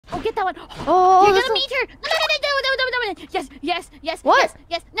Oh, get that one. Oh, you're gonna meet her. No. Yes. What?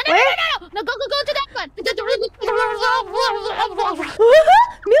 Yes. No. No, go to that one. Millie?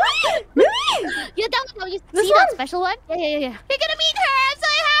 Yeah, that one. No, you This see one? that special one? Yeah. You're gonna meet her. I'm so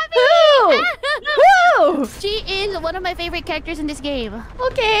happy. Who? She is one of my favorite characters in this game.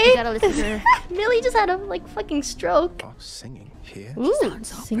 Okay. You gotta listen to her. Millie just had a like fucking stroke. Oh, singing here? Ooh, Sounds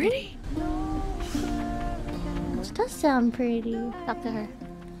so pretty. She does sound pretty. Talk to her.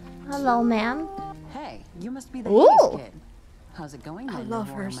 Hello, ma'am. Hey, you must be the Ooh. Hayes kid. How's it going? I Lady love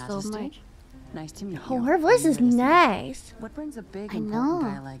Royal her so Majesty? much. Nice to meet you. Oh, her voice is nice. What brings a big I important know.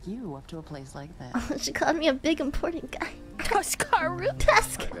 guy like you up to a place like this? She called me a big important guy. Tuskaru.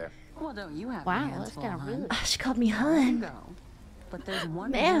 Tusk. Right there. Well, don't you have Wow, your hands that's full, kinda hun? rude. She called me You hun. go. But there's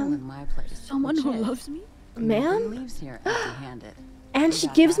one Ma'am. rule in my place. Someone which who is loves me? nobody Ma'am? leaves here empty-handed. And she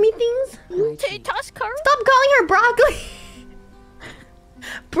gives me things? Hey, Tuskaru. Stop calling her broccoli.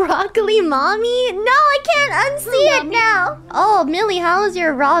 Broccoli mommy? No, I can't unsee it now. Oh, Millie, how was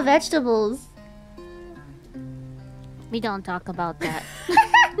your raw vegetables? We don't talk about that.